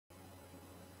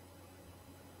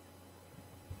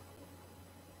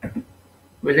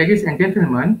Well, ladies and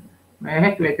gentlemen, may I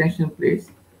have your attention, please?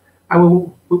 Our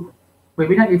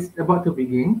webinar is about to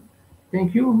begin.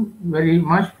 Thank you very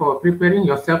much for preparing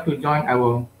yourself to join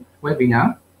our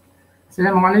webinar.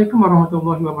 Assalamualaikum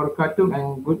warahmatullahi wabarakatuh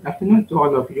and good afternoon to all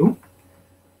of you.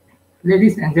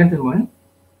 Ladies and gentlemen,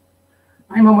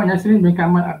 I'm Muhammad Nasrin bin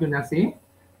Kamal Abdul Nasir,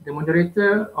 the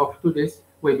moderator of today's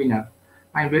webinar.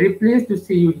 I'm very pleased to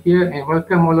see you here and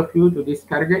welcome all of you to this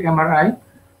cardiac MRI,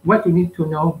 What You Need to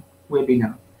Know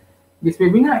webinar. This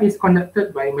webinar is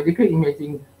conducted by Medical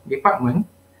Imaging Department,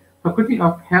 Faculty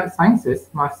of Health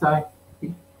Sciences, MAHSA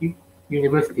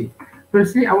University.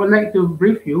 Firstly, I would like to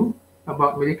brief you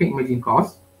about medical imaging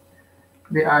course.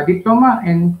 They are diploma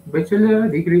and bachelor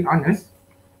degree honors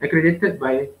accredited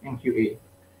by MQA.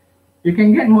 You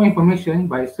can get more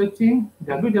information by searching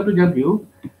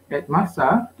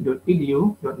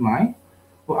www.mahsa.edu.my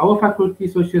or our faculty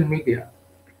social media.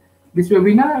 This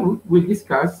webinar will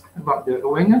discuss about the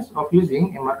awareness of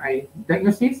using MRI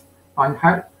diagnosis on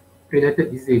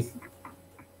heart-related disease.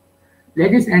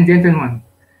 Ladies and gentlemen,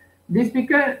 the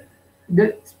speaker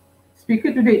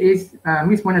today is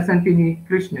Ms. Manasantini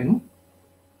Krishnan.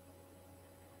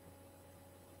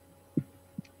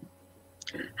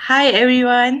 Hi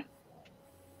everyone.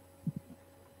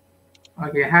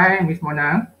 Okay, hi Ms.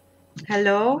 Mona.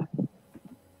 Hello.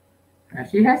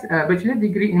 She has a bachelor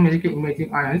degree in medical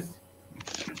imaging honors,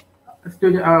 a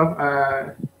student of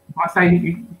MAHSA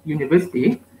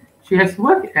University. She has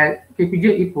worked at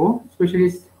KPJ Ipoh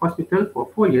Specialist Hospital for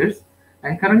 4 years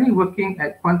and currently working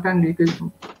at Kuantan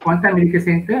Medical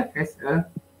Center as a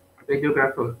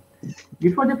radiographer.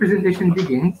 Before the presentation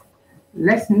begins,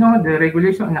 let's know the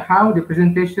regulation on how the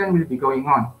presentation will be going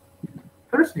on.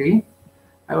 Firstly,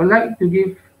 I would like to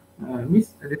give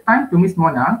the time to Ms.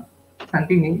 Mona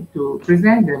Santini to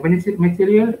present the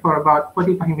material for about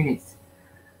 45 minutes.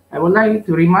 I would like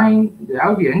to remind the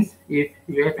audience, if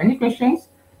you have any questions,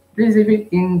 please leave it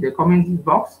in the comment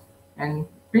box and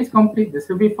please complete the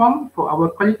survey form for our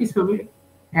quality survey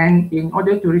and in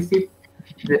order to receive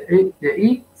the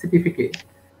e-certificate.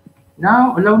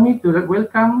 Now, allow me to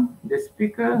welcome the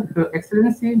speaker, Her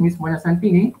Excellency Ms. Mona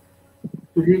Santini,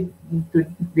 to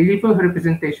deliver her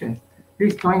presentation.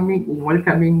 Please join me in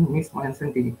welcoming Ms. Mona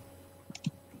Santini.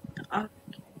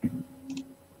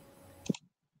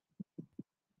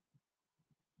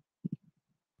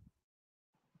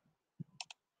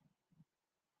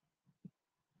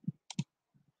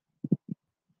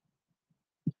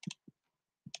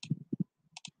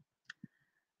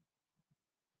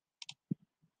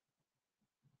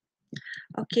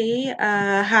 Okay.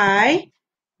 Hi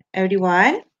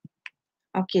everyone.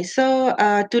 Okay. So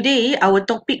today our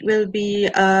topic will be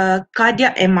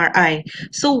cardiac MRI.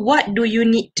 So what do you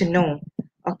need to know?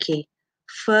 Okay.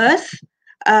 First,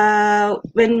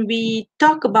 when we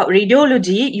talk about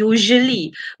radiology,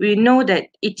 usually we know that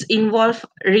it's involve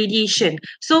radiation.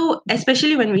 So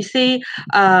especially when we say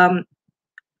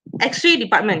X-ray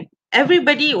department,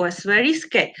 everybody was very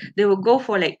scared. They will go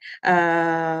for like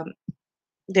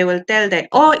they will tell that,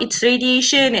 oh, it's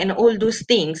radiation and all those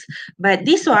things. But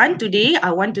this one today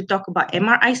I want to talk about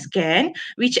MRI scan,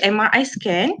 which MRI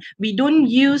scan we don't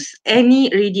use any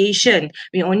radiation,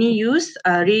 we only use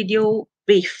a radio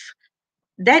wave.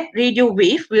 That radio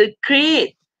wave will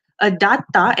create a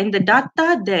data, and the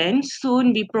data then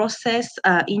soon be processed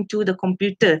into the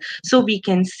computer, so we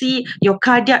can see your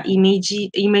cardiac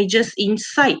images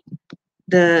inside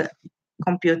the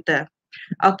computer.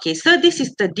 Okay, so this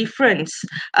is the difference,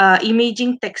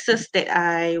 imaging texts that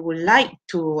I would like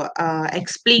to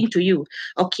explain to you.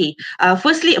 Okay,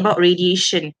 firstly about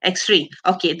radiation, X-ray.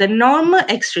 Okay, the normal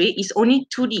X-ray is only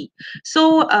 2D.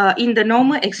 So in the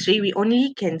normal X-ray, we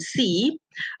only can see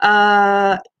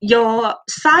your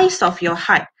size of your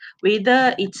heart,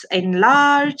 whether it's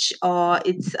enlarged or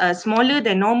it's smaller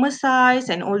than normal size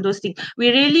and all those things.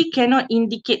 We really cannot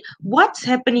indicate what's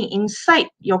happening inside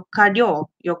your cardiac,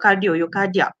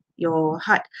 your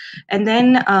heart. And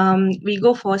then we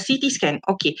go for CT scan.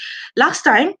 Okay, last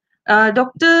time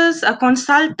doctors,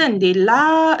 consultant, they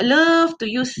love to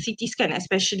use CT scan,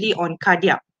 especially on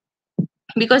cardiac,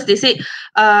 because they say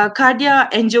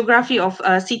cardiac angiography of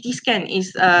CT scan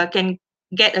is can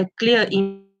get a clear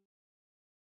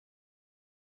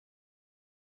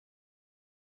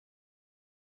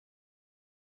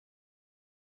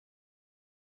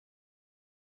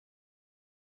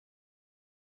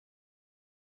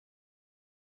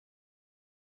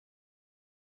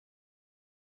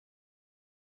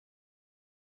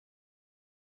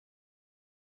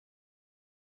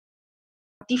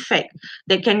artifact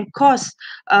that can cause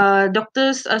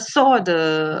doctors saw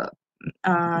the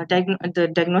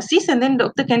the diagnosis, and then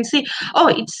doctor can say, oh,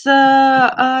 it's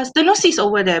stenosis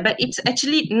over there, but it's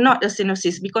actually not a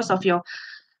stenosis because of your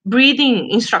breathing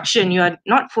instruction. You are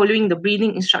not following the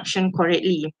breathing instruction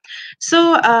correctly.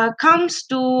 So comes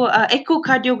to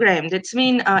echocardiogram. That's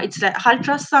mean it's like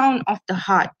ultrasound of the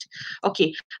heart.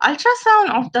 Okay, ultrasound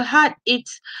of the heart,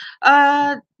 it's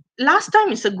last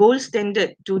time it's a gold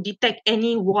standard to detect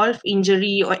any valve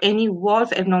injury or any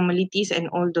valve abnormalities and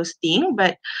all those things,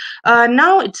 but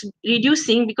now it's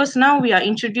reducing because now we are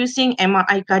introducing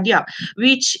MRI cardiac,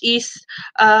 which is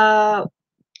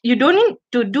you don't need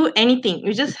to do anything.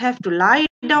 You just have to lie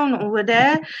down over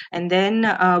there, and then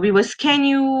we will scan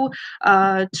you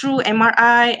through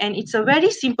MRI, and it's a very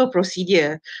simple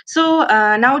procedure. So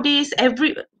nowadays,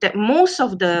 that most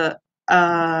of the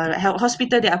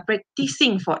hospital, they are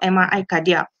practicing for MRI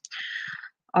cardiac.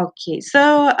 Okay,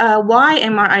 so why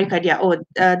MRI cardiac? Oh,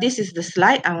 this is the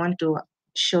slide I want to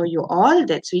show you all,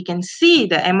 that we can see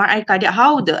the MRI cardiac,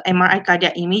 how the MRI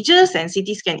cardiac images and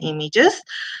CT scan images.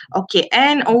 Okay,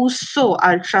 and also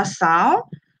ultrasound.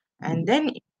 And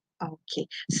then, okay,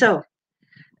 so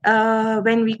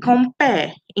when we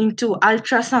compare into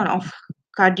ultrasound of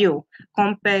cardio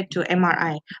compared to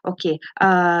MRI. Okay,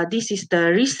 this is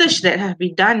the research that have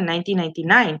been done in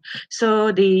 1999.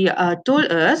 So they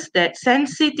told us that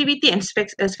sensitivity and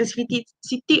specificity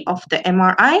of the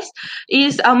MRIs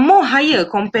is more higher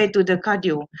compared to the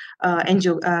cardio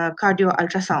cardio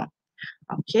ultrasound.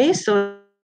 Okay, so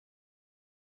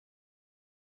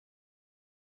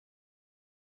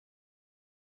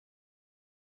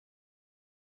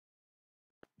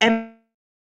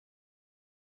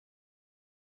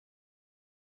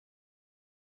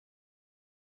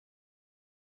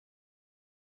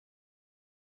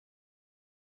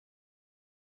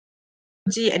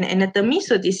and anatomy.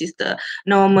 So this is the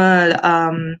normal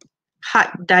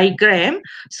heart diagram.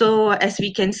 So as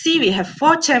we can see, we have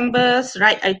 4 chambers: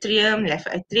 right atrium, left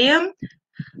atrium,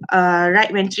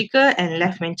 right ventricle, and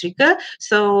left ventricle.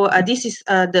 So this is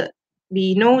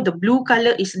we know the blue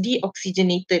color is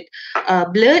deoxygenated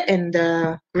blood, and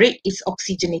the red is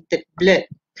oxygenated blood.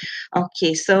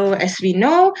 Okay, so as we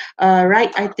know,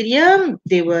 right atrium,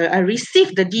 they will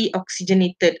receive the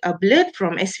deoxygenated blood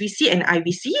from SVC and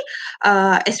IVC.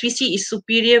 SVC is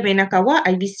superior vena cava,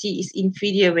 IVC is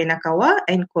inferior vena cava,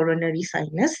 and coronary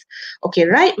sinus. Okay,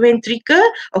 right ventricle.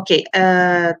 Okay,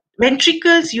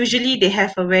 ventricles usually they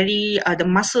have a very the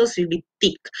muscles will be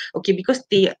thick. Okay, because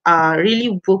they are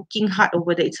really working hard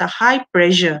over there. It's a high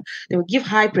pressure. They will give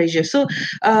high pressure. So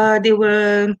they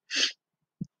will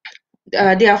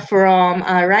they are from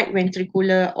right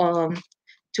ventricular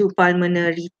to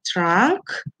pulmonary trunk.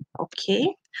 Okay,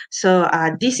 so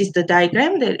this is the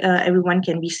diagram that everyone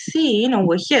can be seen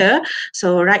over here.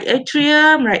 So right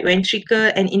atrium, right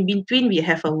ventricle, and in between we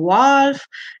have a valve,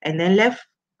 and then left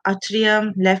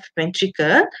atrium, left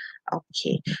ventricle.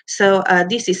 Okay, so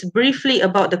this is briefly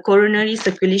about the coronary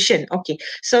circulation. Okay,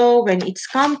 so when it's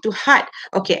come to heart,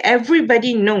 okay,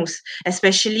 everybody knows,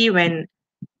 especially when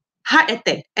heart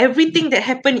attack, everything that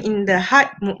happened in the heart,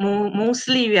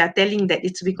 mostly we are telling that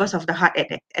it's because of the heart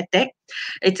attack.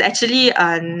 It's actually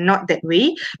not that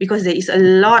way, because there is a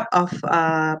lot of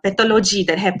pathology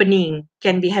that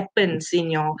can be happens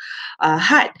in your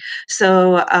heart.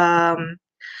 So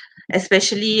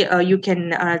especially you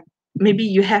can maybe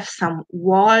you have some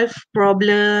valve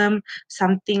problem,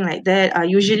 something like that.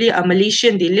 Usually a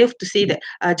Malaysian, they live to say that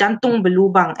jantung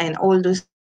berlubang and all those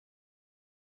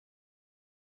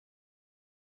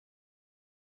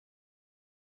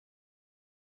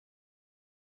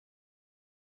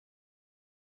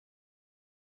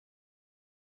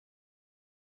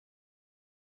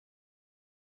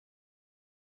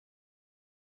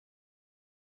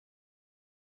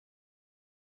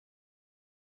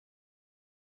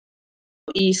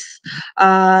is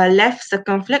left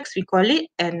circumflex, we call it,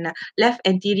 and left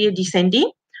anterior descending.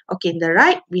 Okay, in the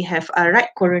right, we have a right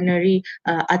coronary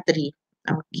artery.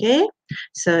 Okay,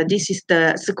 so this is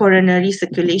the coronary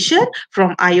circulation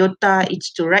from aorta,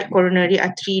 it's to right coronary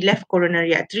artery, left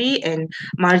coronary artery, and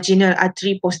marginal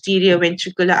artery, posterior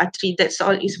ventricular artery. That's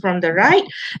all is from the right.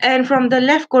 And from the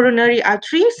left coronary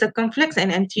artery, circumflex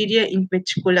and anterior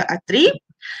ventricular artery.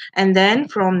 And then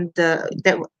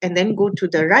and then go to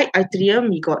the right atrium,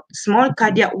 we got small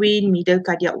cardiac vein, middle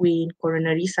cardiac vein,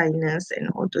 coronary sinus, and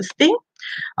all those things.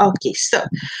 Okay, so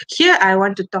here I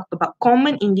want to talk about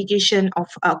common indication of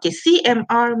okay,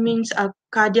 CMR means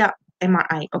cardiac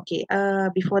MRI. Okay,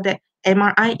 before that,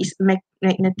 MRI is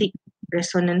magnetic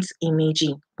resonance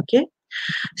imaging. Okay,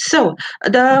 so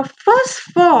the first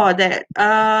 4 that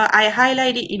I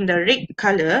highlighted in the red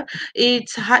color,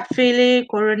 it's heart failure,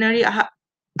 coronary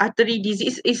artery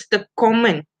disease is the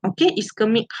common, okay,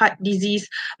 ischemic heart disease,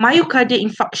 myocardial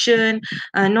infarction,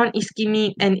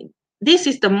 non-ischemic, and this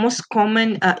is the most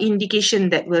common indication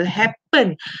that will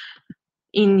happen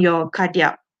in your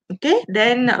cardiac. Okay,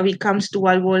 then we comes to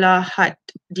valvular heart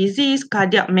disease,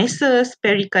 cardiac masses,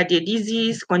 pericardial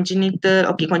disease, congenital.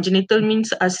 Okay, congenital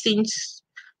means since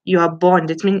you are born.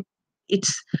 That means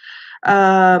it's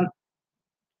um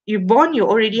you born, you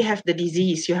already have the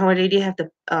disease, you already have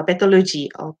the pathology.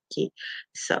 Okay,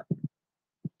 so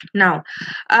now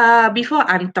before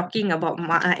I'm talking about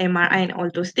MRI and all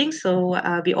those things, so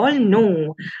we all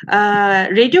know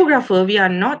radiographer, we are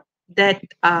not that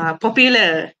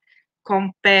popular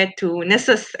compared to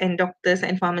nurses and doctors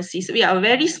and pharmacists. We are a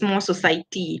very small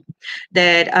society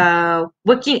that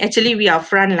working, actually we are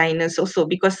frontliners also,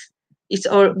 because it's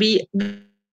all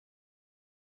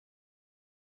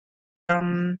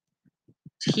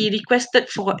he requested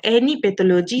for any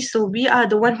pathology, so we are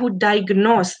the one who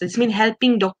diagnose. This means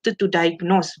helping doctor to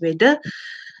diagnose whether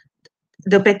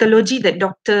the pathology that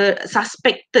doctor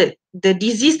suspected, the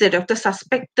disease that doctor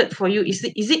suspected for you, is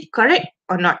it correct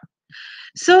or not.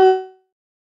 So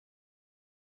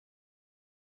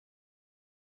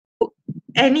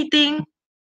anything,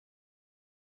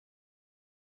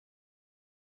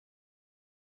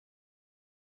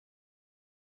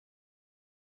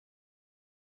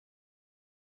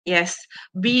 yes,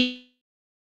 be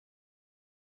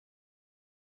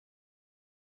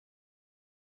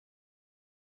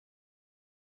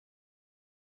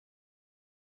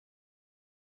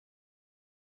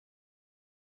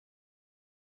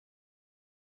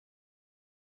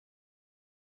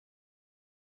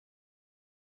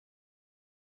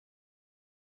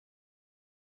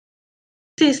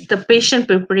this is the patient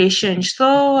preparation.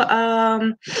 So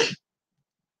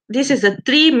this is the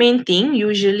three main thing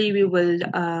usually we will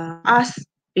ask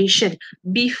patient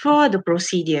before the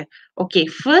procedure. Okay,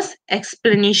 first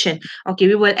explanation. Okay,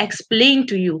 we will explain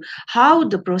to you how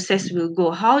the process will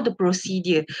go, how the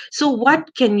procedure. So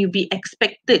what can you be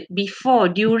expected before,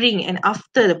 during, and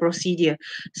after the procedure.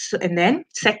 So, and then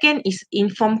second is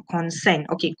informed consent.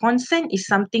 Okay, consent is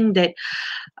something that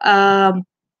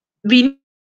we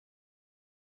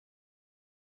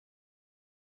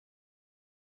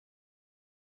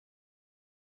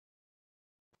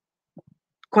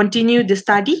continue the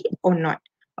study or not.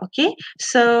 Okay,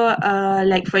 so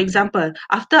like for example,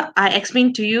 after I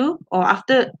explain to you, or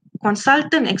after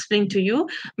consultant explain to you,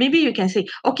 maybe you can say,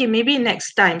 okay, maybe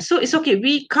next time. So it's okay,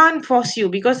 we can't force you,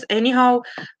 because anyhow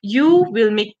you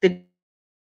will make the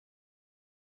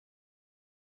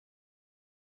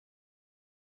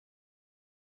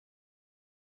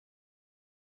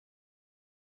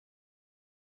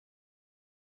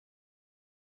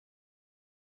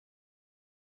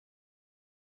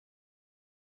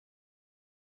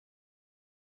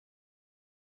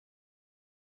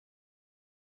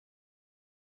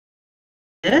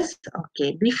yes.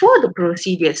 Okay, before the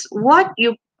procedures, what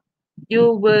you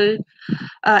will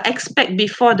expect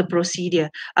before the procedure.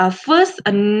 First,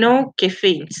 no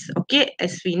caffeines. Okay,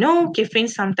 as we know, caffeine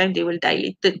sometimes they will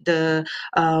dilate the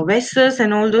vessels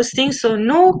and all those things. So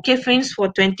no caffeines for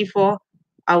 24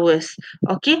 hours.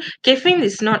 Okay, caffeine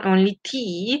is not only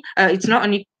tea. It's not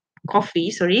only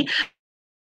coffee. Sorry,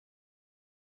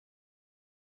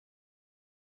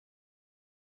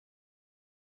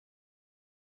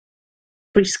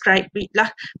 prescribed it lah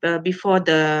before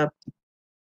the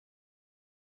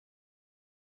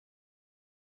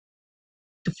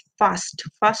fast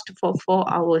for 4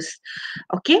 hours.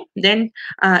 Okay, then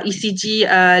ECG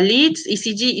leads.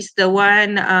 ECG is the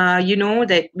one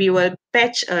that we will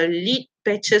patch lead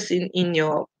patches in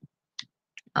your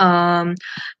um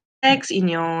legs, in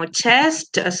your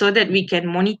chest, so that we can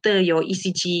monitor your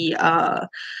ECG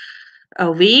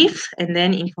wave, and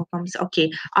then info comes. Okay,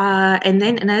 and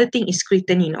then another thing is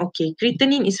creatinine. Okay,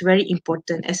 creatinine is very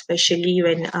important, especially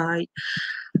when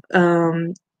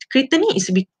um creatinine is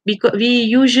because we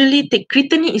usually take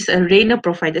creatinine is a renal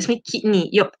profile. That's mean kidney.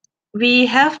 We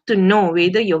have to know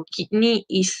whether your kidney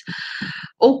is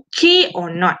okay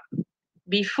or not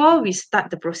before we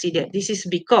start the procedure. This is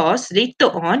because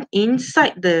later on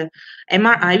inside the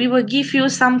MRI, we will give you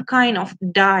some kind of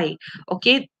dye.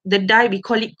 Okay, the dye we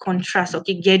call it contrast.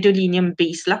 Okay, gadolinium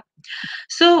base lah.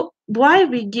 So why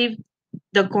we give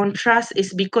the contrast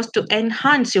is because to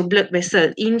enhance your blood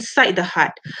vessel inside the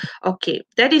heart. Okay,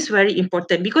 that is very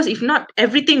important, because if not,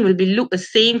 everything will be look the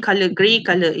same color, gray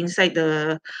color inside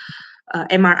the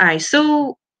MRI.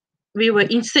 So we will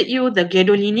insert you the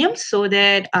gadolinium so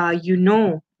that you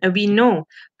know we know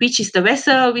which is the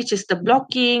vessel, which is the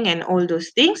blocking, and all those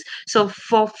things. So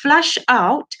for flush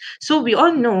out, so we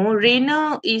all know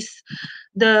renal is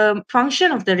the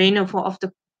function of the renal for of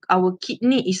the our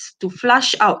kidney is to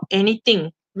flush out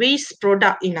anything waste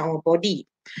product in our body.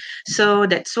 So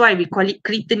that's why we call it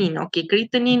creatinine. Okay,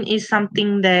 creatinine is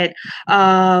something that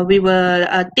we will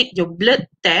take your blood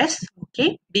test,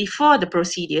 okay, before the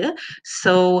procedure.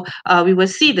 So we will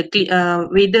see the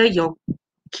whether your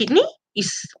kidney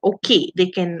is okay. They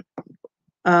can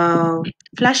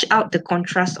flush out the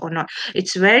contrast or not.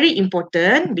 It's very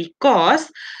important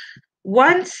because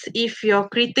once if your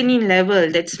creatinine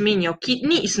level, that's mean your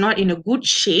kidney is not in a good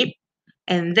shape,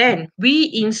 and then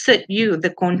we insert you the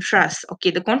contrast.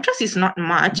 Okay, the contrast is not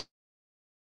much.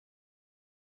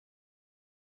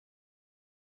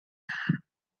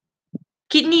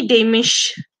 Kidney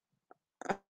damage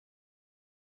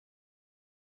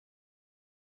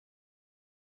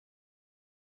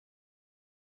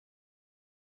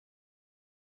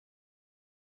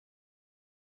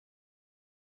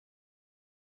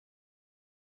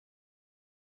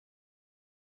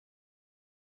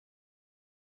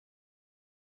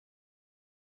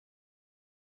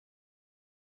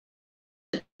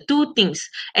two things.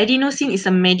 Adenosine is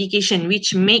a medication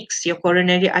which makes your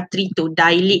coronary artery to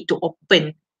dilate, to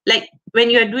open. Like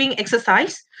when you are doing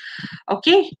exercise,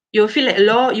 okay, you feel like a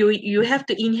lot, you have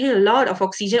to inhale a lot of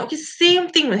oxygen. Okay, same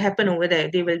thing will happen over there.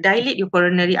 They will dilate your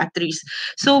coronary arteries.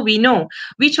 So we know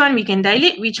which one we can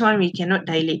dilate, which one we cannot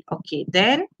dilate. Okay,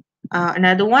 then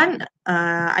another one,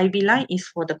 IV line is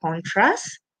for the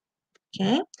contrast.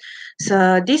 Okay,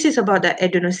 so this is about the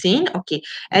adenosine. Okay,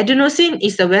 adenosine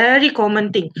is a very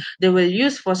common thing they will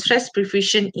use for stress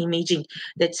perfusion imaging.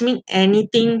 That's mean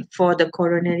anything for the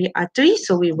coronary artery.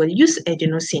 So we will use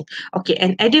adenosine. Okay,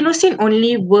 and adenosine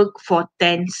only work for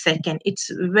 10 seconds. It's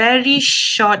very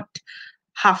short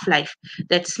half-life.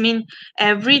 That's mean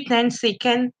every 10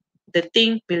 seconds the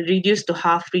thing will reduce to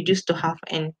half,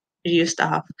 and reduce to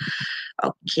half.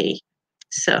 Okay,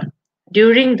 so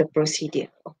during the procedure,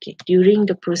 okay, during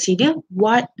the procedure,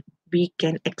 what we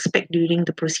can expect during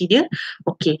the procedure?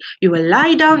 Okay, you will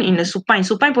lie down in a supine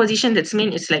position. That's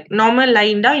mean it's like normal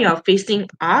lying down, you are facing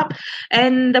up,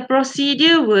 and the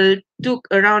procedure will took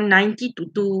around 90 to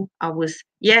 2 hours.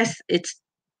 Yes, it's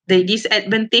the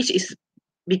disadvantage is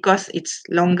because it's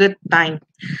longer time.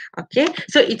 Okay,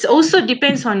 so it also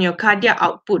depends on your cardiac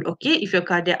output. Okay, if your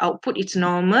cardiac output is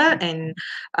normal and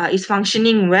is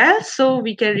functioning well, so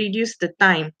we can reduce the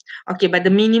time. Okay, but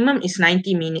the minimum is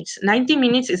 90 minutes. 90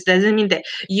 minutes is doesn't mean that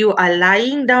you are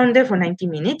lying down there for 90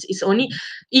 minutes. It's only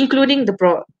including the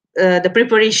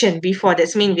preparation before.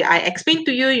 That's mean I explain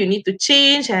to you, you need to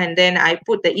change, and then I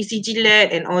put the ECG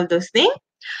lead and all those things.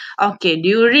 Okay,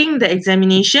 during the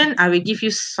examination, I will give you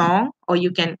song, or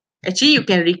you can actually you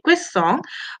can request song,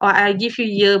 or I give you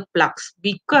earplugs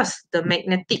because the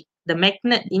magnet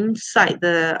inside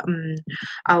the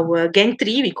our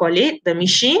gantry, we call it the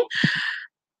machine,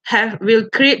 will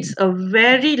create a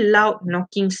very loud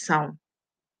knocking sound.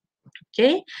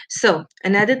 Okay, so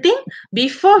another thing,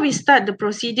 before we start the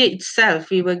procedure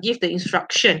itself, we will give the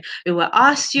instruction. We will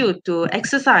ask you to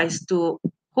exercise, to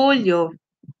hold your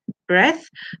breath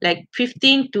like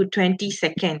 15 to 20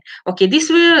 seconds. Okay, this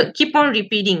will keep on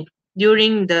repeating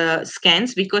during the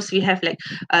scans because we have like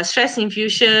stress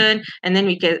infusion, and then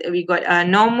we got a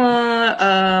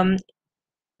normal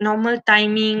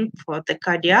timing for the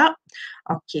cardiac.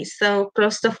 Okay, so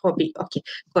claustrophobic. Okay,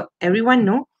 but everyone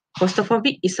know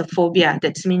claustrophobic is a phobia.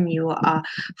 That's mean you are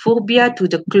phobia to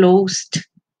the closed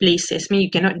places. Mean you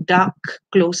cannot dark,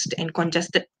 closed, and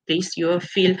congested place. You will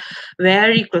feel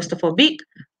very claustrophobic.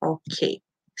 Okay,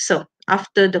 so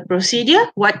after the procedure,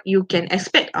 what you can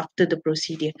expect after the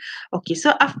procedure? Okay,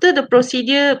 so after the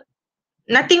procedure,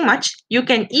 nothing much. You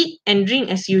can eat and drink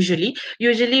as usually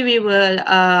we will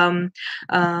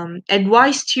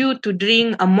advise you to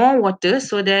drink more water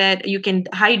so that you can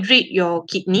hydrate your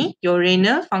kidney, your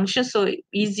renal function, so it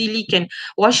easily can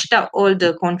wash out all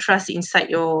the contrast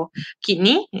inside your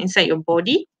kidney, inside your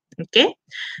body. Okay,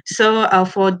 so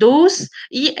for those,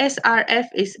 ESRF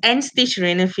is end stage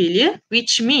renal failure,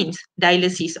 which means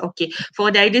dialysis. Okay,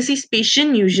 for dialysis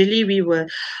patient, usually we will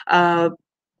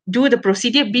do the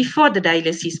procedure before the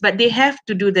dialysis, but they have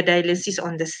to do the dialysis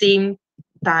on the same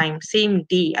time, same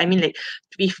day. I mean, like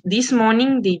if this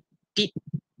morning they did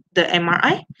the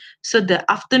MRI, so the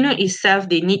afternoon itself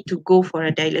they need to go for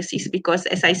a dialysis because,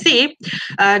 as I say,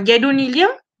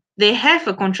 gadolinium, they have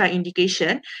a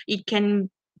contraindication. It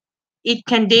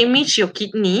can damage your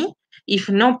kidney if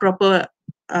no proper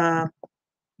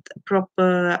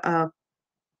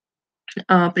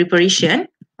preparation.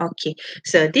 Okay,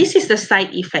 so this is the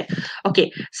side effect.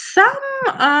 Okay,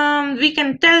 some we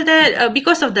can tell that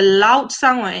because of the loud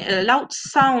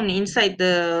sound inside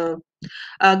the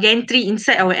gantry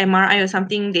inside our MRI or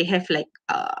something, they have like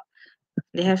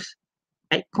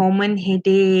common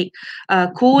headache,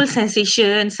 cool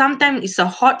sensation. Sometimes it's a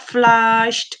hot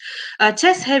flushed,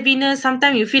 chest heaviness.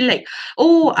 Sometimes you feel like,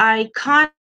 oh, I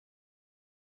can't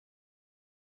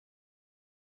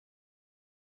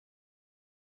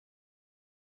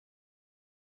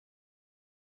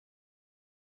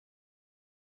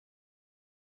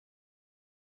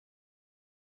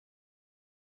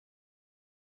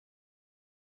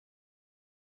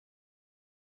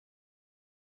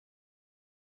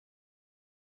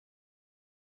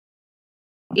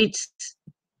it's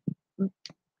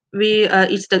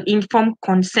it's the informed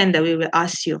consent that we will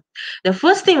ask you. The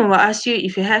first thing we will ask you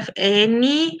if you have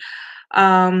any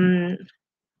um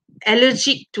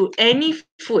allergic to any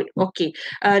food. Okay,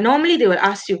 normally they will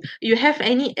ask you, you have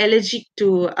any allergic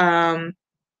to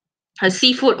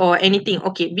seafood or anything.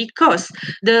 Okay, because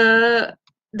the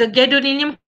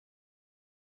gadolinium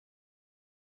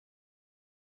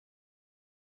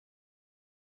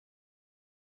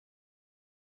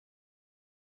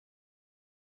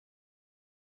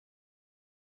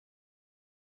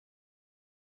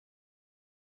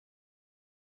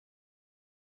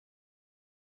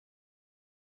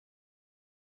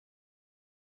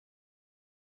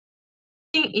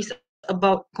is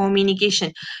about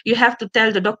communication. You have to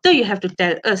tell the doctor, you have to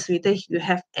tell us whether you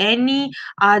have any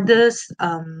others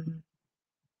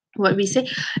what we say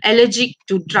allergic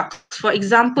to drugs. For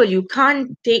example, you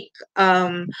can't take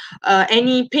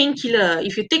any painkiller.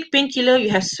 If you take painkiller, you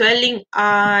have swelling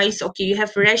eyes, okay, you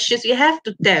have rashes, you have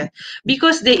to tell,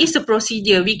 because there is a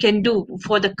procedure we can do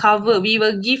for the cover. We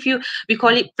will give you, we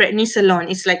call it prednisolone.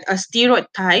 It's like a steroid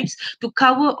types to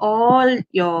cover all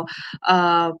your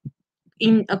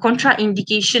in a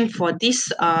contraindication for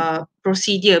this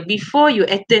procedure before you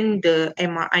attend the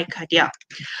MRI cardiac.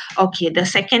 Okay, the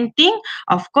second thing,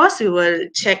 of course, we will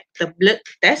check the blood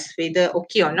test whether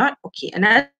okay or not. Okay,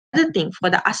 another thing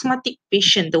for the asthmatic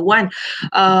patient, the one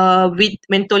with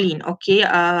Mentolin, okay,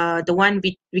 the one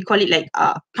we call it like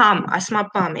pump, asthma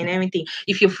pump and everything.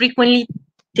 If you frequently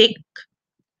take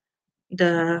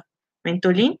the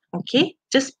Mentolin, okay,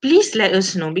 just please let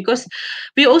us know, because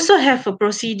we also have a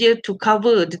procedure to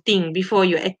cover the thing before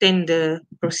you attend the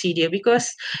procedure,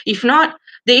 because if not,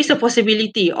 there is a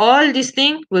possibility all this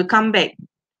thing will come back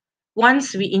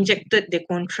once we injected the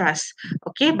contrast.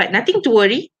 Okay, but nothing to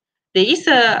worry. There is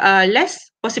a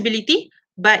less possibility,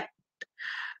 but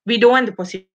we don't want the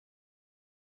possibility.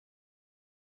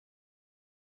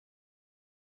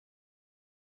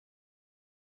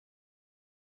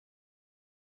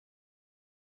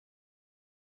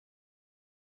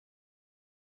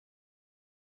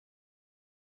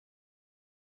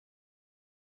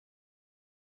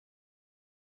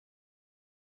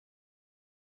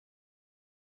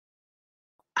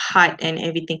 Heart and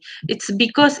everything. It's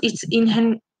because it's in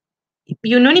hand.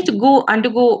 You no need to go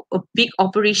undergo a big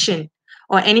operation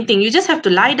or anything. You just have to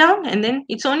lie down, and then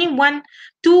it's only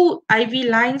two IV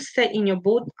lines set in your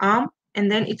both arm, and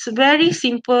then it's very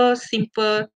simple,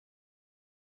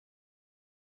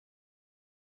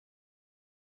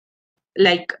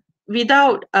 like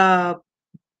without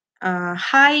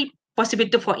high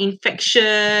possibility for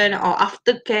infection or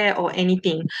aftercare or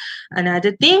anything.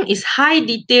 Another thing is high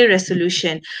detail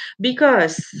resolution,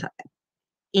 because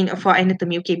in for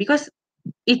anatomy, okay, because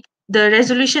it the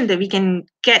resolution that we can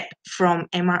get from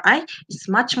MRI is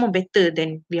much more better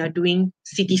than we are doing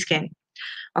CT scan.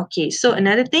 Okay, so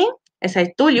another thing, as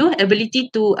I told you, ability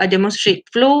to demonstrate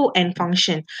flow and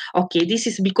function. Okay, this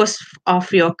is because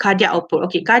of your cardiac output.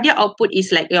 Okay, cardiac output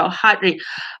is like your heart rate,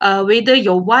 whether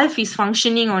your valve is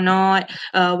functioning or not,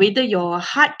 whether your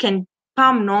heart can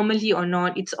pump normally or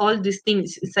not. It's all these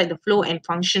things inside the flow and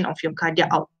function of your cardiac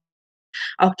output.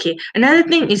 Okay, another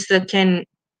thing is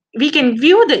we can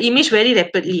view the image very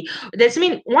rapidly. That's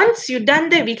mean once you done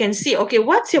that, we can see, okay,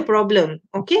 what's your problem.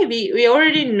 Okay, we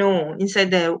already know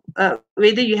inside the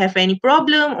whether you have any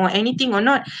problem or anything or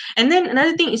not. And then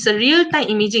another thing is a real-time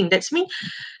imaging. That's mean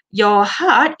your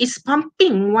heart is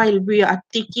pumping while we are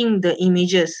taking the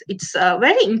images. It's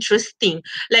very interesting.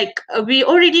 Like we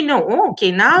already know, oh,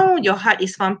 okay, now your heart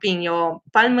is pumping, your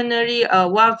pulmonary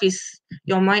valve is,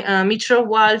 your mitral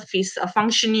valve is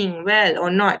functioning well or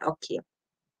not. Okay,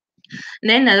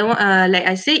 then another one, like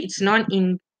I say, it's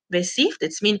non-invasive.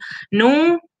 That's mean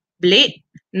no blade,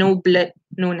 no blood,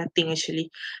 no nothing actually.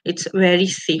 It's very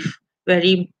safe,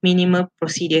 very minimal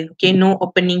procedure. Okay, no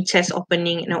opening, chest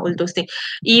opening, and all those things.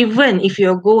 Even if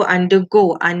you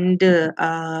undergo under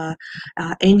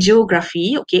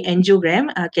angiography, okay, angiogram,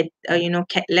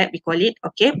 cat lab we call it.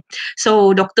 Okay,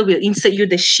 so doctor will insert you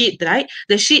the sheet, right?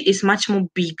 The sheet is much more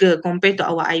bigger compared to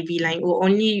our IV line. We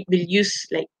only will use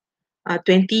like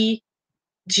 20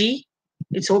 G.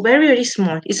 It's all very, very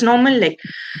small. It's normal, like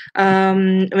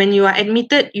when you are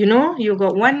admitted, you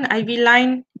got one IV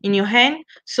line in your hand,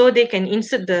 so they can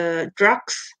insert the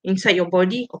drugs inside your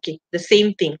body. Okay, the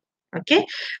same thing. Okay,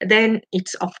 then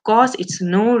it's, of course, it's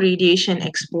no radiation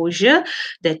exposure.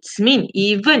 That's mean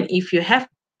even if you have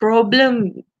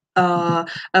problem,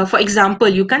 for example,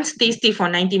 you can't stay still for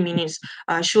 90 minutes.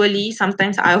 Surely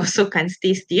sometimes I also can't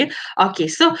stay still. Okay,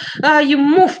 so you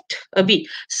moved a bit,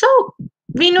 so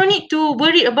we no need to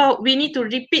worry about we need to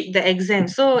repeat the exam,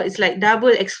 so it's like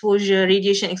double exposure,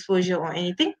 radiation exposure or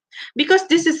anything, because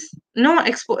this is no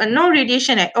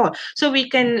radiation at all, so we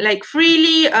can like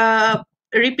freely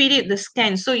repeat it the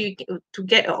scan, so to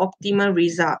get an optimal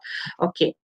result.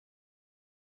 Okay,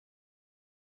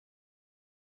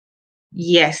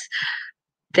 yes,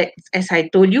 that, as I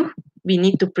told you, we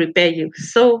need to prepare you,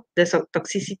 so the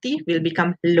toxicity will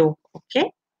become low.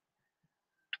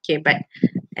 Okay, but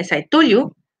as I told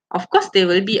you, of course there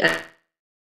will be a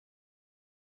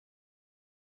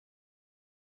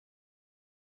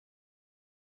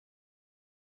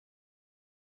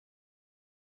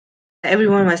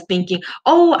everyone was thinking,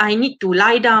 oh, I need to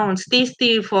lie down, stay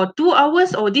still for 2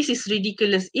 hours. Oh, this is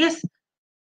ridiculous. Yes,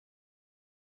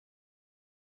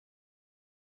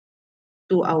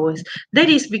 2 hours. That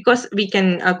is because we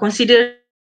can consider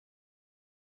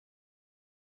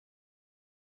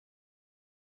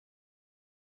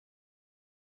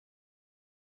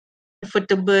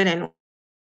comfortable and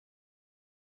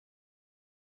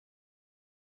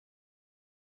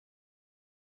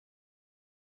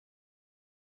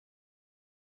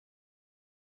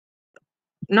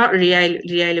not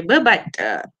reliable, but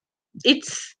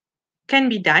it's can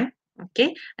be done.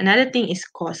 Okay. Another thing is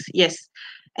cost. Yes,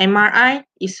 MRI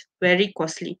is very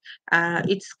costly.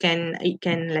 It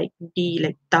can like be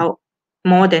like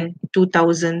more than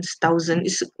 2,000.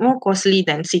 It's more costly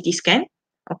than CT scan.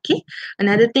 Okay.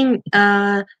 Another thing,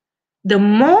 the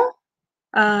more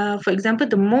for example,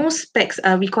 the more specs,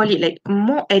 we call it like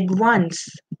more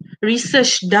advanced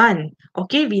research done.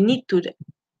 Okay, we need to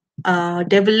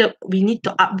develop, we need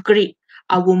to upgrade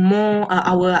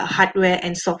our hardware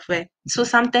and software. So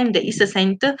sometimes there is a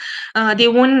center, they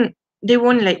won't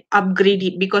like upgrade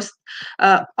it because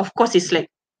of course it's like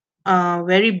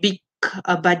very big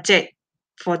budget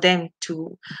for them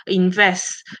to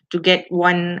invest to get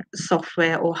one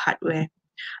software or hardware.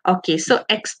 Okay, so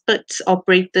experts,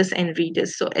 operators, and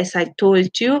readers. So as I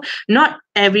told you, not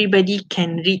everybody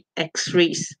can read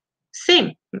X-rays.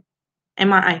 Same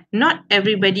MRI. Not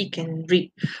everybody can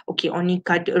read. Okay, only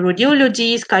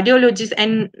cardiologists,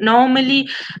 and normally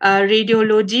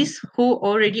radiologists who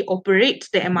already operates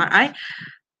the MRI,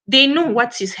 they know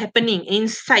what is happening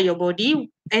inside your body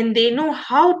and they know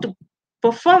how to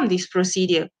perform this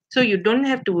procedure, so you don't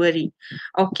have to worry.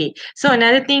 Okay, so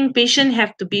another thing, patient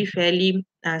have to be fairly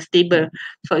stable.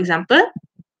 For example,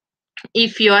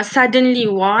 if you are suddenly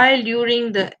while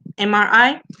during the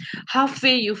MRI,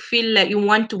 halfway you feel like you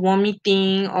want to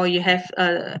vomiting, or you have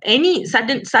any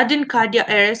sudden cardiac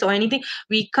arrest or anything,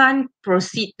 we can't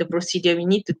proceed the procedure. We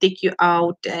need to take you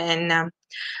out, and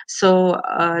so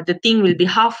the thing will be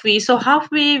halfway. So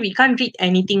halfway we can't read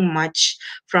anything much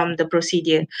from the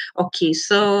procedure. Okay,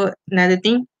 so another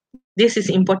thing, this is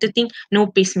important thing, no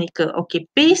pacemaker. Okay,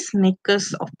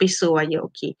 pacemakers of pacer wire.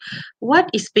 Okay, what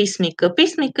is pacemaker?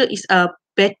 Pacemaker is a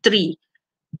battery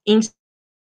in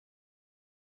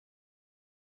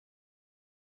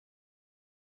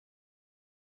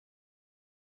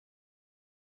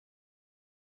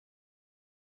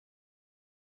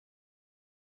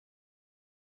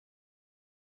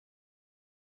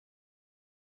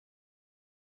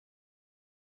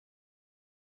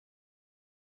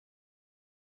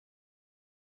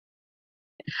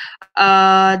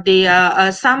they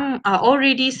are some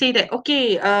already say that,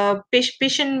 okay,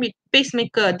 patient with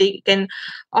pacemaker, they can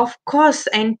of course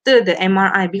enter the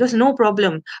MRI because no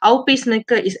problem, our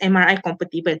pacemaker is MRI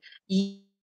compatible.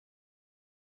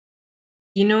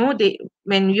 They,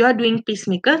 when you are doing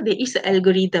pacemaker, there is an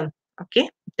algorithm, okay,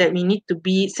 that we need to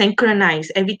be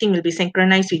synchronized. Everything will be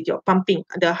synchronized with your pumping,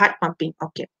 the heart pumping.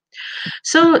 Okay,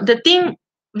 so the thing,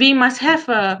 we must have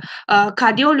a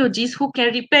cardiologist who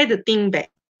can repair the thing back.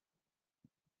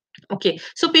 Okay,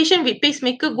 so patient with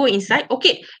pacemaker go inside.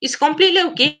 Okay, it's completely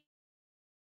okay.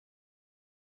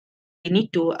 They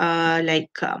need to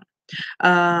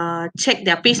check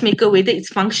their pacemaker whether it's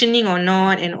functioning or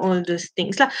not and all those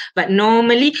things lah. But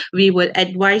normally we will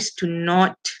advise to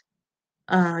not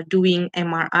doing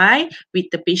MRI with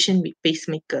the patient with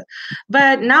pacemaker.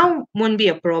 But now won't be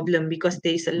a problem because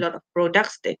there is a lot of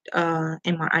products that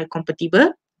MRI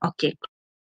compatible. Okay,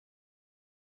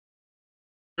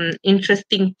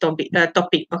 interesting topic.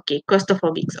 Okay,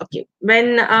 claustrophobics. Okay,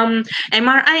 when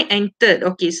MRI entered.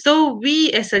 Okay, so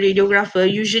we as a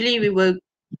radiographer usually we will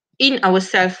in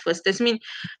ourselves first. That means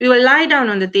we will lie down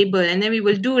on the table and then we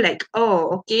will do like, oh,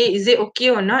 okay, is it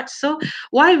okay or not? So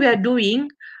while we are doing,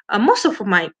 most of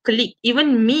my colleague,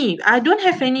 even me, I don't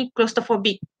have any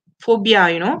claustrophobic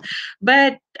phobia,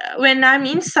 but when I'm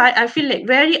inside, I feel like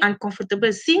very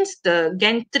uncomfortable since the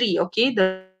gantry, okay,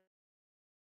 the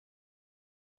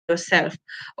yourself.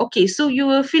 Okay, so you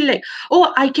will feel like,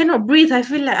 oh, I cannot breathe. I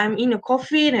feel like I'm in a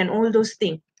coffin and all those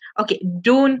things. Okay,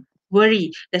 don't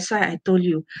worry. That's why I told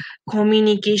you,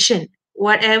 communication.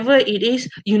 Whatever it is,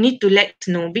 you need to let us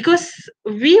know because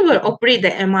we will operate the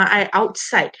MRI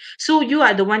outside. So you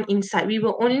are the one inside. We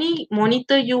will only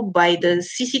monitor you by the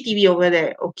CCTV over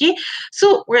there. Okay.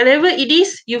 So whatever it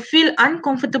is, you feel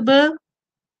uncomfortable,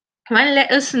 well,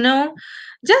 let us know.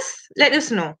 Just let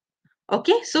us know.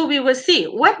 Okay, so we will see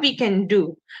what we can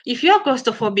do. If you are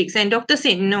claustrophobic and doctor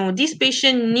said no, this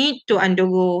patient need to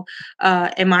undergo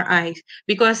MRI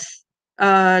because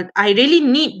I really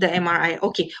need the MRI.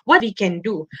 Okay, what we can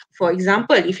do? For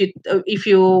example, if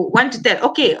you want to tell,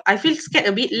 okay, I feel scared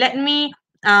a bit. Let me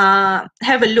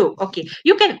have a look. Okay,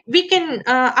 we can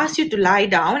ask you to lie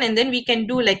down and then we can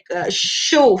do like a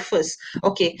show first.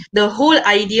 Okay, the whole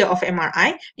idea of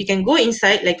MRI, you can go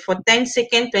inside like for 10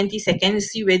 seconds, 20 seconds,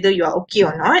 see whether you are okay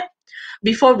or not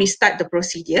before we start the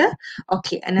procedure.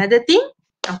 Okay, another thing.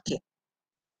 Okay,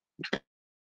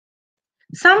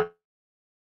 some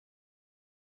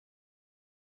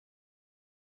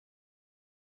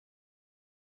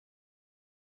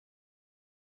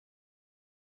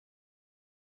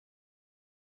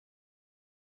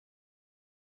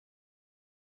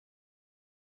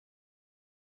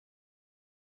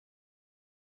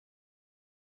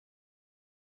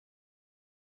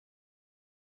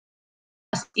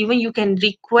even you can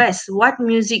request what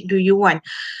music do you want.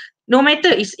 No matter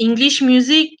it's English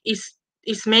music, is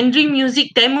Mandarin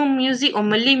music, Tamil music, or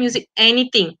Malay music,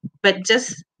 anything. But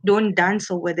just don't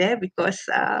dance over there because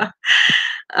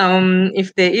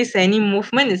if there is any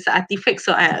movement, it's artifact.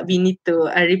 So we need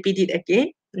to repeat it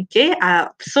again. Okay.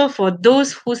 So for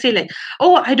those who say like,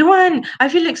 oh, I don't want, I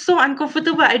feel like so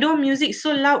uncomfortable. I don't want music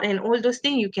so loud and all those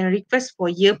things. You can request for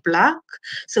earplug.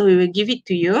 So we will give it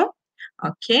to you.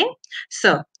 Okay.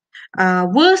 So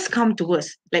worst come to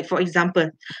worst. Like for example,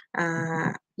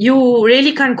 you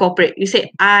really can't cooperate. You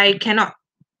say, I cannot.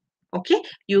 Okay,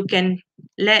 you can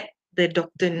let the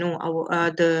doctor know,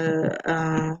 our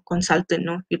the consultant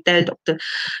know. You tell doctor,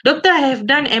 I have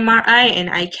done MRI and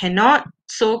I cannot.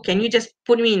 So can you just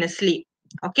put me in a sleep?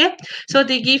 Okay, so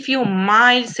they give you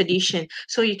mild sedation,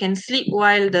 so you can sleep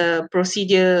while the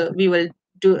procedure we will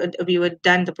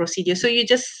done the procedure. So you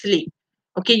just sleep.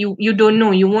 Okay, you don't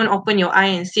know, you won't open your eye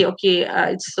and say, okay,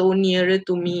 it's so nearer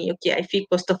to me. Okay, I feel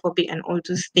claustrophobic and all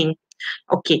those things.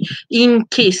 Okay, in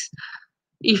case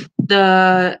if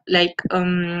the like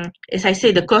as I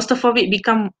say, the claustrophobic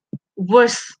become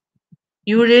worse,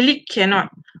 you really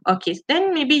cannot. Okay,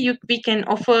 then maybe we can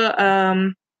offer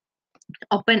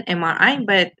open MRI.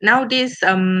 But nowadays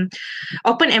open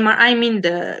MRI mean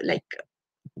the like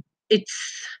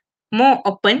it's more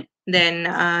open than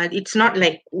it's not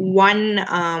like one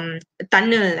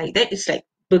tunnel like that. It's like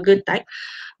burger type.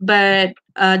 But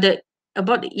the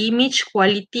about the image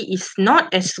quality is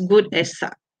not as good as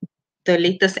the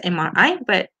latest MRI,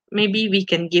 but maybe we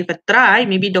can give a try.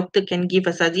 Maybe doctor can give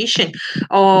a suggestion.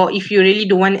 Or if you really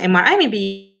don't want MRI, maybe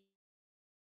you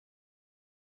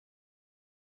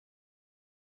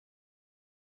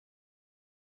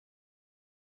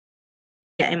can just tell us,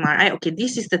 okay, MRI. Okay,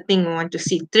 this is the thing we want to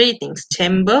see. Three things: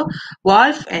 chamber,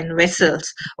 valve, and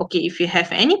vessels. Okay, if you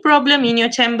have any problem in your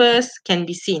chambers, can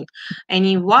be seen.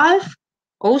 Any valve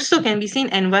also can be seen,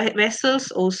 and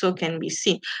vessels also can be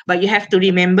seen. But you have to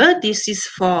remember, this is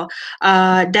for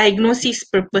diagnosis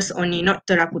purpose only, not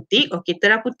therapeutic. Okay,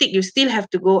 therapeutic, you still have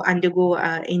to go undergo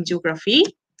angiography.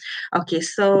 Okay,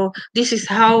 so this is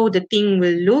how the thing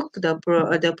will look,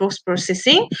 the post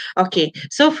processing. Okay,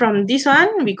 so from this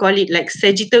one we call it like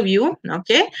sagittal view.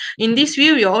 Okay, in this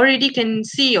view you already can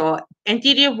see your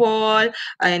anterior wall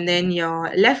and then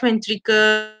your left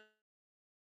ventricle.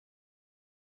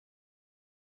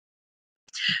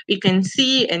 We can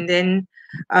see, and then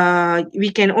we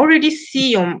can already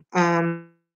see your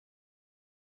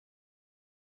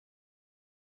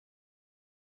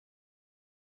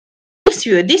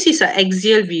this view. This is an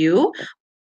axial view.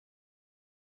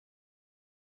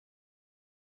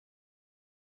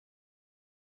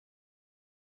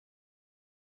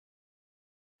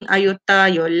 Aorta,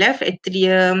 your left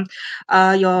atrium,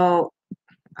 your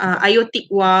aortic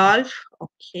valve.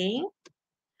 Okay.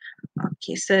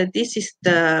 Okay, so this is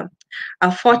the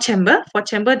four chamber. Four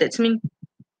chamber, that means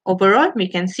overall we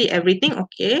can see everything.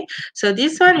 Okay, so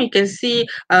this one we can see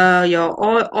your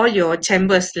all your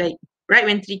chambers, like right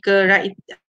ventricle, right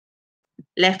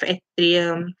left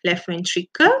atrium, left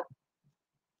ventricle.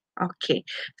 Okay,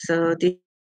 so this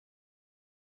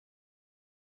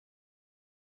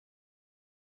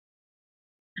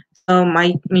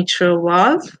my mitral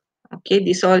valve. Okay,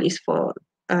 this all is for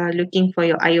looking for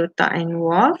your aorta and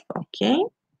valve. Okay.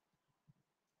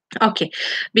 Okay,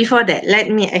 before that, let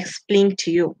me explain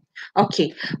to you.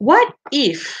 Okay, what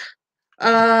if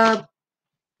uh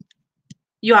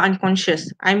you are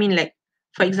unconscious? I mean, like,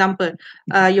 for example,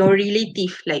 your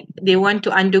relative, like, they want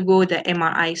to undergo the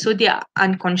MRI, so they are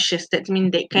unconscious. That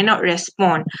means they cannot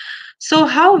respond. So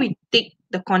how we take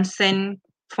the consent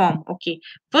form? Okay,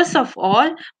 first of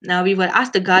all, now we will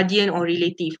ask the guardian or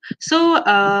relative. So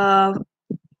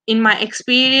in my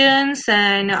experience,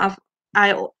 and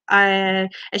I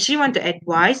actually want to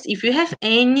advise, if you have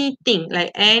anything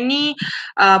like any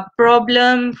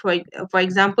problem, for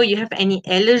example, you have any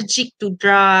allergic to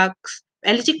drugs.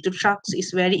 Allergic to drugs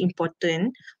is very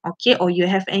important. Okay, or you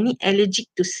have any allergic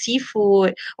to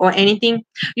seafood or anything,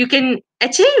 you can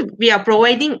actually, we are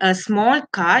providing a small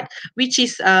card, which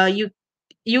is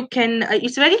you can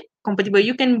it's very compatible.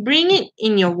 You can bring it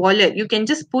in your wallet, you can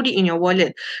just put it in your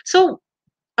wallet. So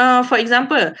for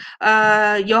example,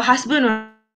 your husband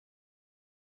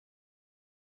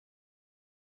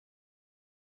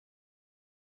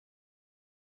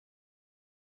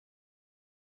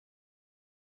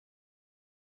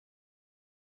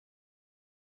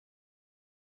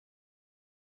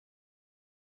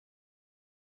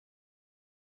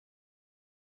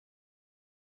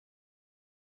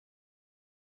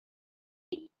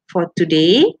for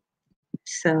today.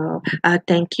 So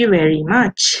thank you very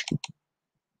much.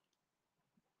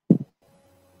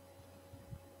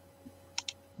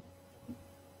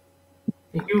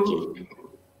 Thank you.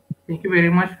 Thank you very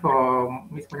much for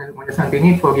Ms.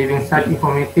 Santini for giving such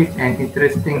informative and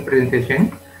interesting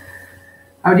presentation.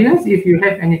 Audience, if you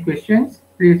have any questions,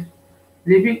 please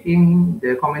leave it in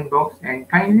the comment box and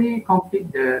kindly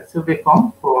complete the survey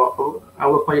form for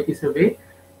our quality survey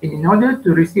in order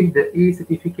to receive the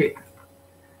e-certificate.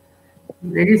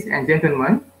 Ladies and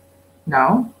gentlemen,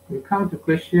 now we come to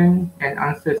question and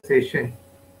answer session.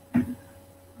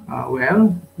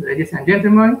 Well, ladies and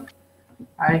gentlemen,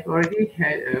 I've already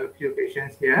had a few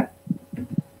questions here.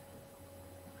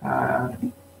 Uh,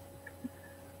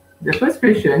 the first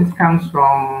question comes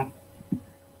from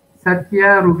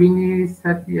Satya Rubini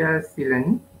Satya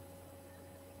Silan.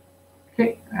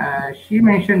 Okay, she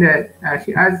mentioned that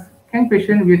she asked, can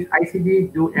patient with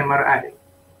ICD do MRI?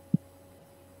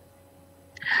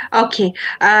 Okay,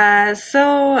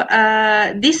 so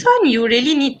this one you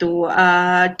really need to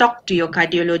talk to your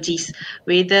cardiologist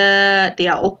whether they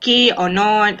are okay or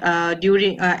not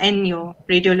during and your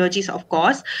radiologist, of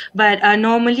course. But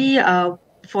normally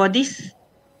for this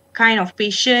kind of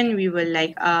patient, we will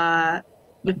like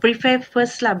we prefer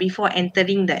first lah before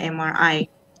entering the MRI.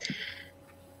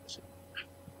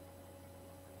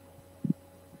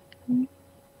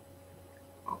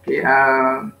 Okay,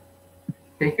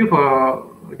 thank you for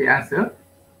the answer,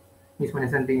 Ms.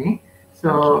 Manasantini.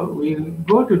 So we'll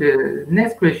go to the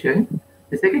next question.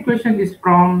 The second question is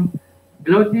from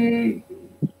Glody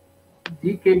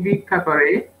DKV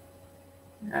Capare.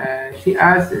 She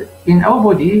asks, in our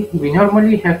body, we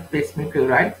normally have pacemaker,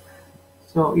 right?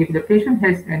 So if the patient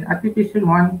has an artificial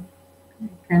one,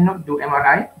 cannot do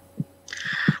MRI?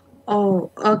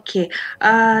 Oh, okay.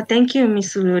 Thank you,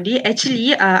 Miss Sulodi.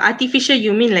 Actually, artificial,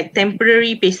 you mean like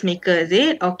temporary pacemaker, is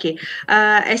it? Okay.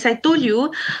 As I told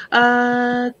you,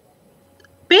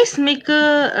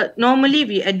 pacemaker, normally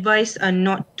we advise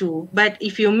not to, but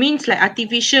if you means like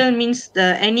artificial means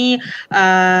the any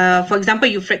for example,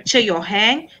 you fracture your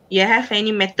hand, you have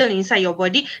any metal inside your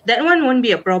body, that one won't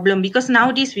be a problem because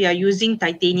nowadays we are using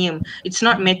titanium, it's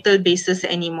not metal bases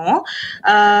anymore.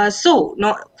 So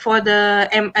not for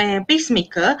the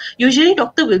pacemaker, usually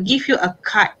doctor will give you a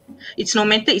card. It's no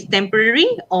matter it's temporary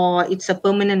or it's a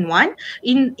permanent one.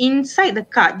 Inside the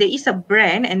card there is a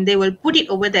brand and they will put it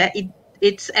over there.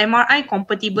 It's MRI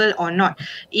compatible or not.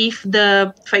 If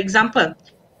the, for example,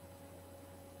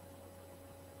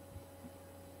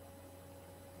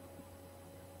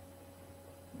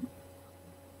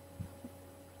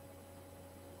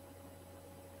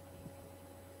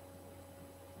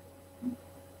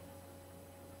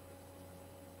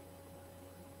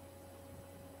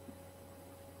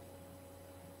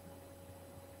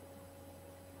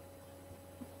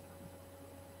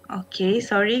 Okay,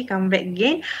 sorry, come back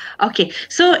again. Okay,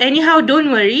 so anyhow,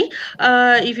 don't worry.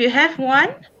 If you have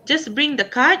one, just bring the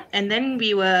card and then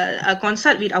we will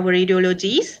consult with our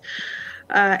radiologist.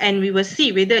 And we will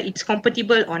see whether it's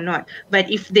compatible or not. But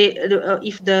if the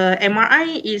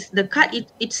MRI is the card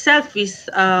itself is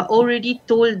already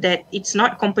told that it's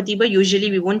not compatible,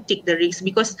 usually we won't take the risk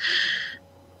because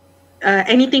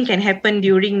anything can happen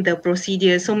during the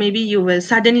procedure. So maybe you will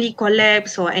suddenly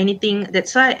collapse or anything.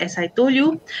 That's why, as I told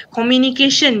you,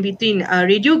 communication between a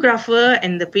radiographer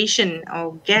and the patient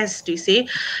or guest, you say,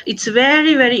 it's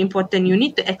very, very important. You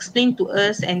need to explain to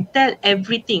us and tell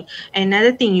everything.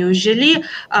 Another thing, usually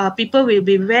people will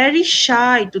be very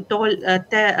shy to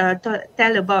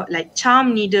tell about like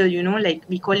charm needle, like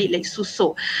we call it like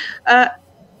suso.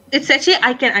 It's actually,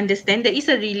 I can understand there is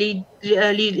a really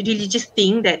religious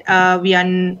thing that we are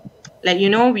like,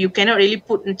 you cannot really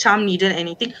put charm needle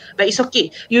anything, but it's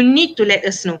okay, you need to let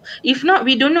us know. If not,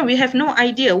 we don't know, we have no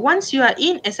idea. Once you are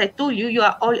in, as I told you, you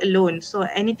are all alone, so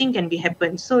anything can be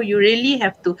happen. So you really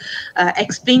have to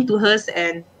explain to us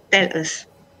and tell us.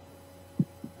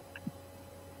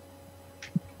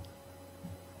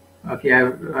 Okay,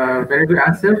 very good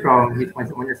answer from Ms.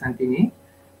 Mona Santini.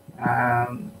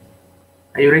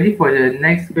 Are you ready for the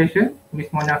next question, Ms.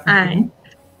 Mona Santini?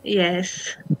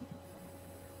 Yes.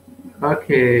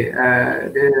 Okay,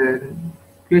 the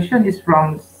question is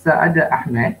from Saada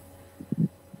Ahmed.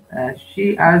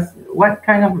 She asks, what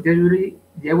kind of jewelry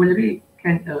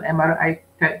can MRI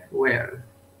tech wear?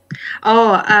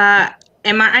 Oh,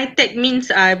 MRI tech means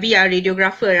we are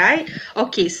radiographer, right?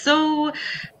 Okay, so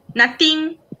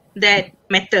nothing that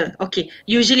matter. Okay,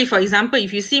 usually, for example,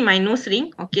 if you see my nose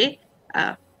ring, okay,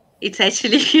 it's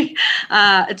actually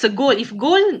it's a gold. If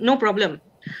gold, no problem.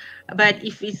 But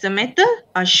if it's a metal,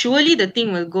 surely the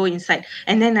thing will go inside.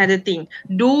 And then another thing,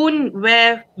 don't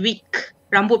wear wig,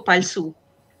 rambut palsu.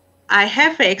 I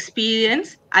have an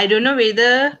experience. I don't know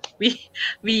whether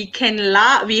we can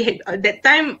laugh. That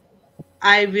time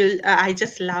I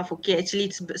just laugh. Okay, actually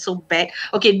it's so bad.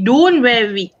 Okay, don't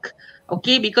wear wig.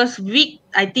 Okay, because wig,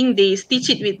 I think they stitch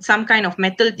it with some kind of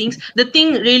metal things. The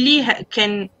thing really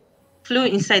can flew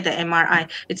inside the MRI.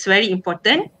 It's very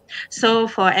important. So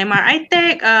for MRI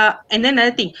tech, and then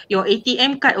another thing, your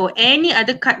ATM card or any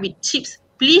other card with chips,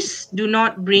 please do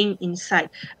not bring inside.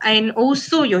 And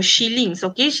also your shillings,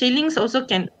 okay? Shillings also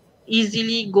can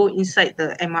easily go inside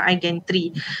the MRI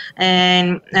gantry.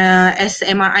 And as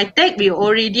MRI tech, we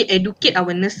already educate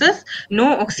our nurses,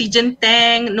 no oxygen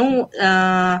tank, no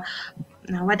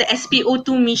what the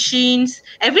SpO2 machines,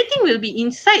 everything will be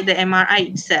inside the MRI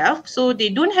itself. So they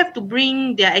don't have to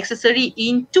bring their accessory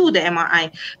into the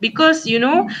MRI because,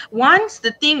 once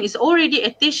the thing is already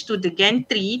attached to the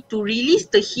gantry, to release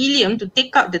the helium to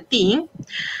take out the thing,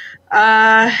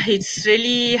 it's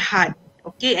really hard.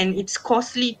 Okay, and it's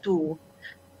costly too.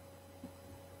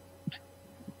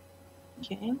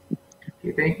 Okay.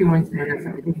 Okay, thank you, Ms. Mona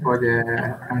Santini, for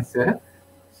the answer.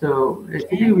 So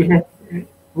actually, we have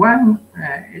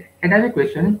another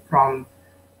question from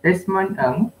Desmond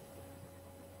Ng.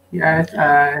 He asks,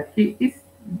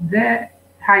 there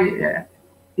high,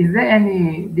 is there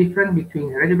any difference between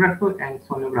radiographer and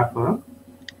sonographer?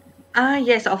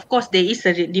 Yes, of course, there is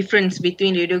a difference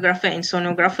between radiographer and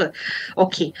sonographer.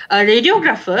 Okay, a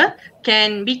radiographer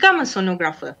can become a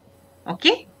sonographer.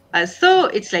 Okay, so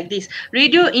it's like this.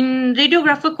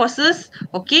 Radiographer courses,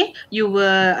 okay, you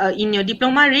will in your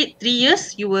diploma rate 3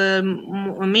 years, you will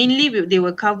mainly they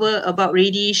will cover about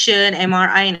radiation,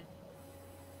 MRI, and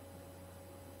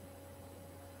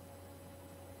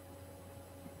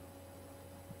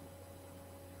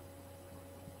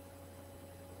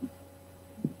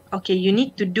okay, you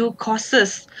need to do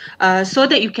courses so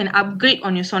that you can upgrade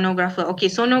on your sonographer. Okay,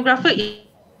 sonographer is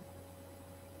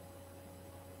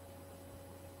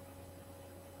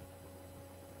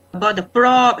about the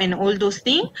prop and all those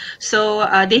things. So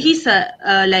there is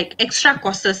like extra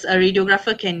courses a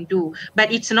radiographer can do,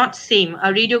 but it's not same. A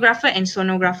radiographer and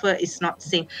sonographer is not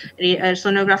same. A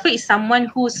sonographer is someone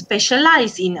who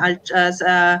specializes in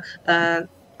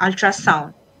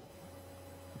ultrasound.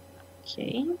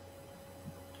 Okay.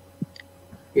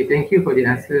 Okay, thank you for the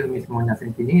answer, Ms. Mona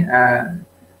Santini.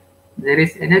 There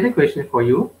is another question for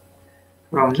you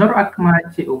from Nur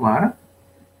Akmal Cik Umar.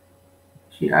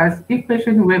 She asks, if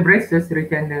patient wear braces,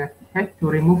 retainer have to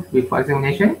remove before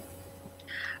examination?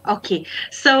 Okay,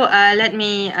 so let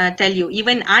me tell you.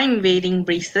 Even I'm wearing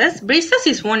braces. Braces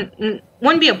is won't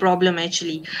be a problem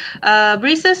actually.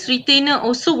 Braces retainer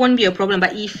also won't be a problem.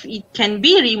 But if it can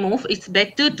be removed, it's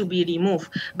better to be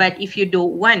removed. But if you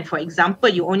don't want, for example,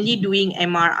 you're only doing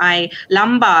MRI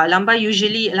lumbar.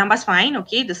 Lumbar's fine.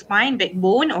 Okay, the spine,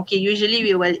 backbone. Okay, usually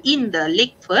we will in the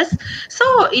leg first, so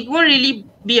it won't really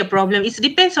be a problem. It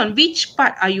depends on which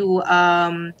part are you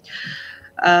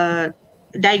uh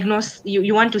diagnose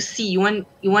you want to see, you want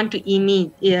to image,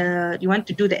 you want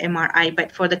to do the MRI. But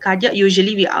for the cardiac,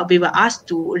 usually we were asked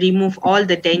to remove all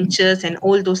the dentures and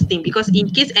all those things, because in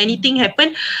case anything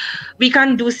happen, we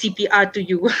can't do CPR to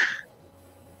you.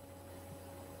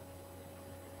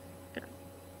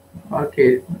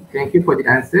 Okay, thank you for the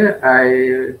answer.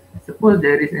 I suppose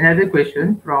there is another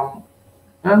question from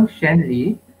Shen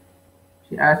Li.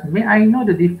 She asked, may I know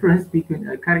the difference between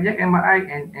a cardiac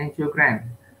MRI and angiogram?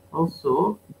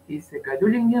 Also, is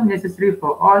gadolinium necessary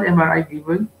for all MRI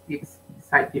given its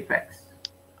side effects?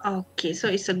 Okay, so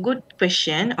it's a good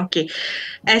question. Okay,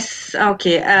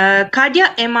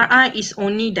 cardiac MRI is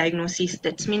only diagnosis.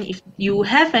 That means if you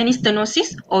have any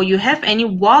stenosis or you have any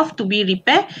valve to be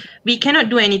repaired, we cannot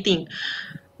do anything.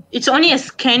 It's only a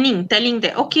scanning telling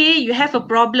that, okay, you have a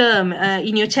problem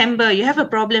in your chamber, you have a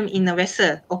problem in the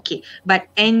vessel. Okay, but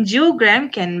angiogram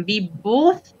can be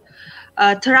both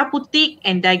therapeutic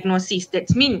and diagnosis. That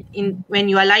means in when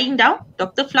you are lying down,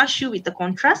 doctor flush you with the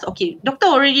contrast. Okay, doctor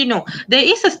already know there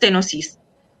is a stenosis,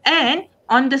 and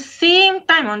on the same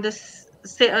time,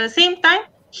 same time,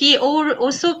 he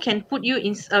also can put you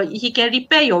in. He can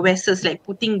repair your vessels, like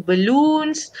putting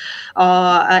balloons,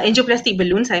 or angioplastic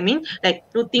balloons. I mean, like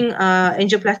putting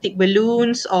angioplastic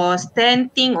balloons or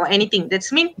stenting or anything.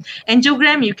 That's mean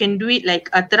angiogram. You can do it like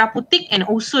a therapeutic and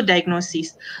also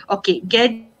diagnosis. Okay,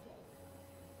 gadolinium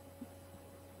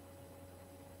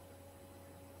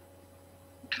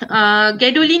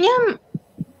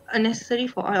necessary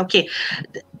for oil. Okay,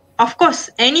 of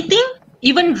course, anything,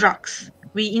 even drugs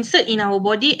we insert in our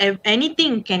body,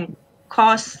 anything can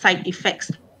cause side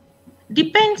effects.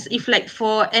 Depends if, like,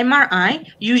 for MRI,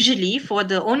 usually for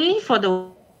the only for the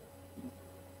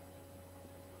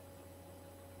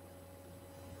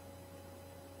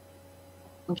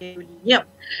gadolinium,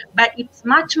 but it's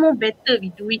much more better we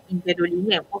do it in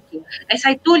gadolinium. Okay, as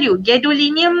I told you,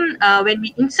 gadolinium, when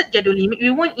we insert gadolinium,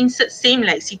 we won't insert same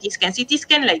like CT scan. CT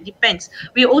scan, like, depends.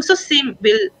 We also same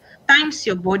will times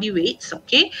your body weights.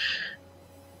 Okay,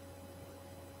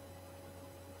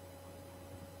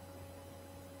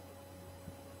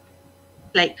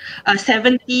 like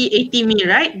 70, 80 mil,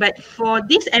 right? But for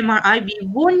this MRI, we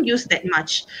won't use that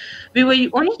much. We will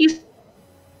only use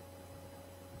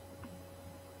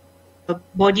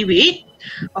body weight.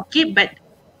 Okay, but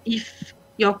if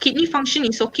your kidney function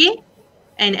is okay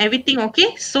and everything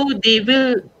okay, so they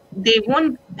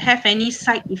won't have any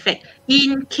side effect.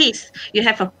 In case you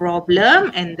have a problem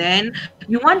and then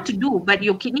you want to do, but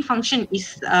your kidney function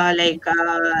is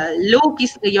low,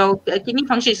 your kidney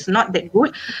function is not that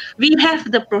good, we have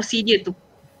the procedure to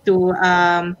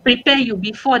prepare you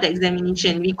before the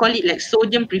examination. We call it like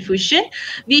sodium perfusion,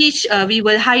 which we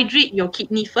will hydrate your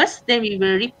kidney first, then we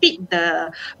will repeat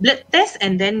the blood test,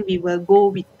 and then we will go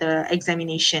with the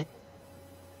examination.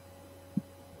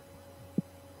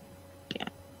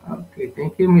 Okay,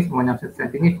 thank you, Ms. Mona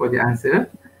Santini, for the answer.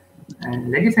 And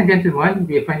ladies and gentlemen,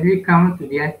 we finally come to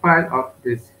the end part of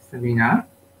this seminar,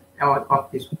 or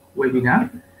of this webinar.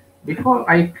 Before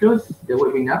I close the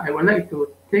webinar, I would like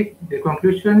to take the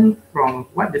conclusion from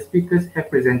what the speakers have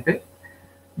presented.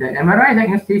 The MRI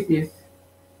diagnosis is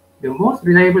the most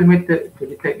reliable method to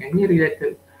detect any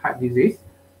related heart disease,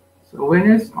 so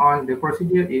awareness on the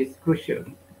procedure is crucial.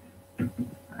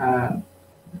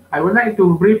 I would like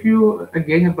to brief you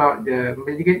again about the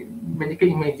medical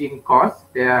imaging course.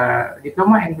 The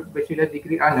diploma and bachelor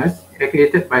degree honors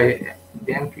accredited by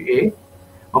the MQA,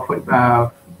 offered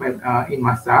in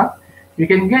MAHSA. You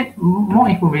can get more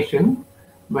information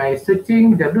by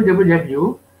searching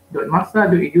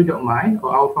www.mahsa.edu.my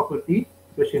or our faculty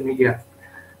social media.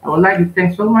 I would like to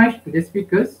thank so much to the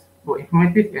speakers for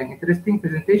informative and interesting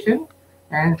presentation,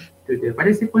 and to the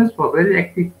participants for very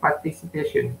active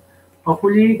participation.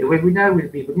 Hopefully, the webinar will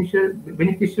be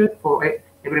beneficial for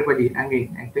everybody.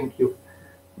 Amin, and thank you.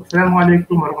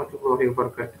 Wassalamualaikum warahmatullahi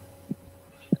wabarakatuh.